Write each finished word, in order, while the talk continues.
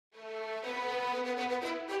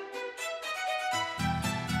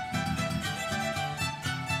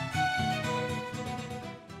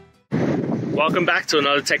Welcome back to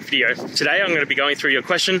another tech video. Today I'm going to be going through your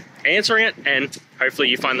question, answering it, and hopefully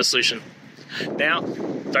you find the solution. Now,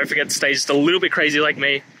 don't forget to stay just a little bit crazy like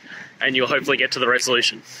me, and you'll hopefully get to the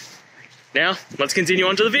resolution. Now, let's continue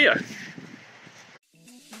on to the video.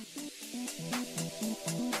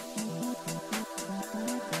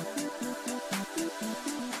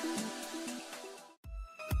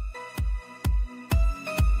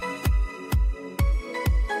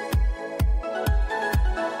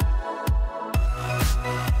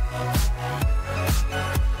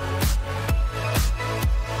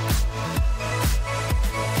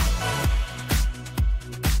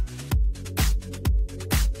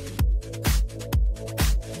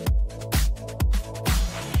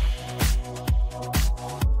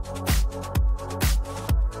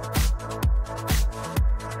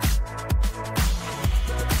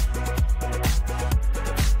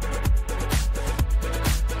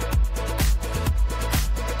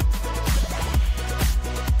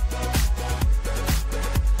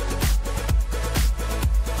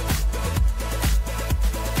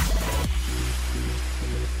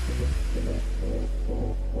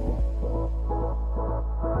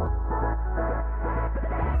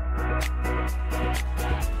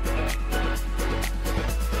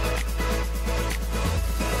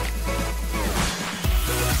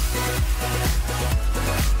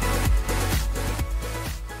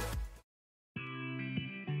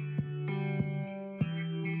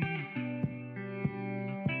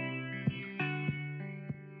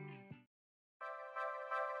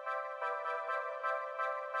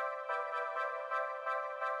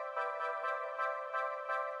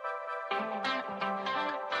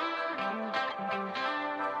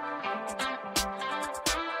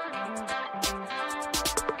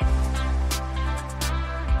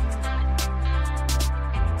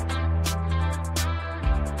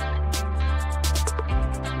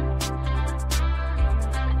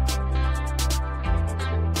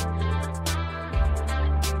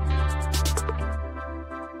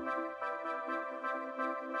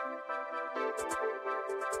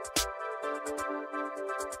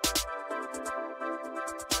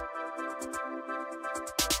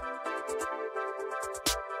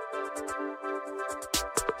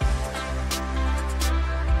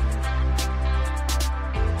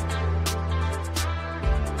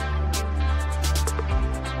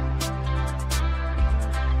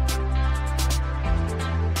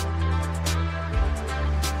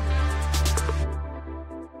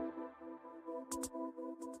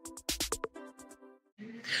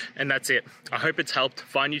 And that's it. I hope it's helped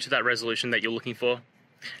find you to that resolution that you're looking for.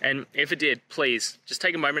 And if it did, please just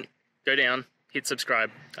take a moment, go down, hit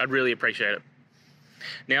subscribe. I'd really appreciate it.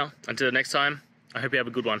 Now, until the next time, I hope you have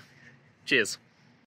a good one. Cheers.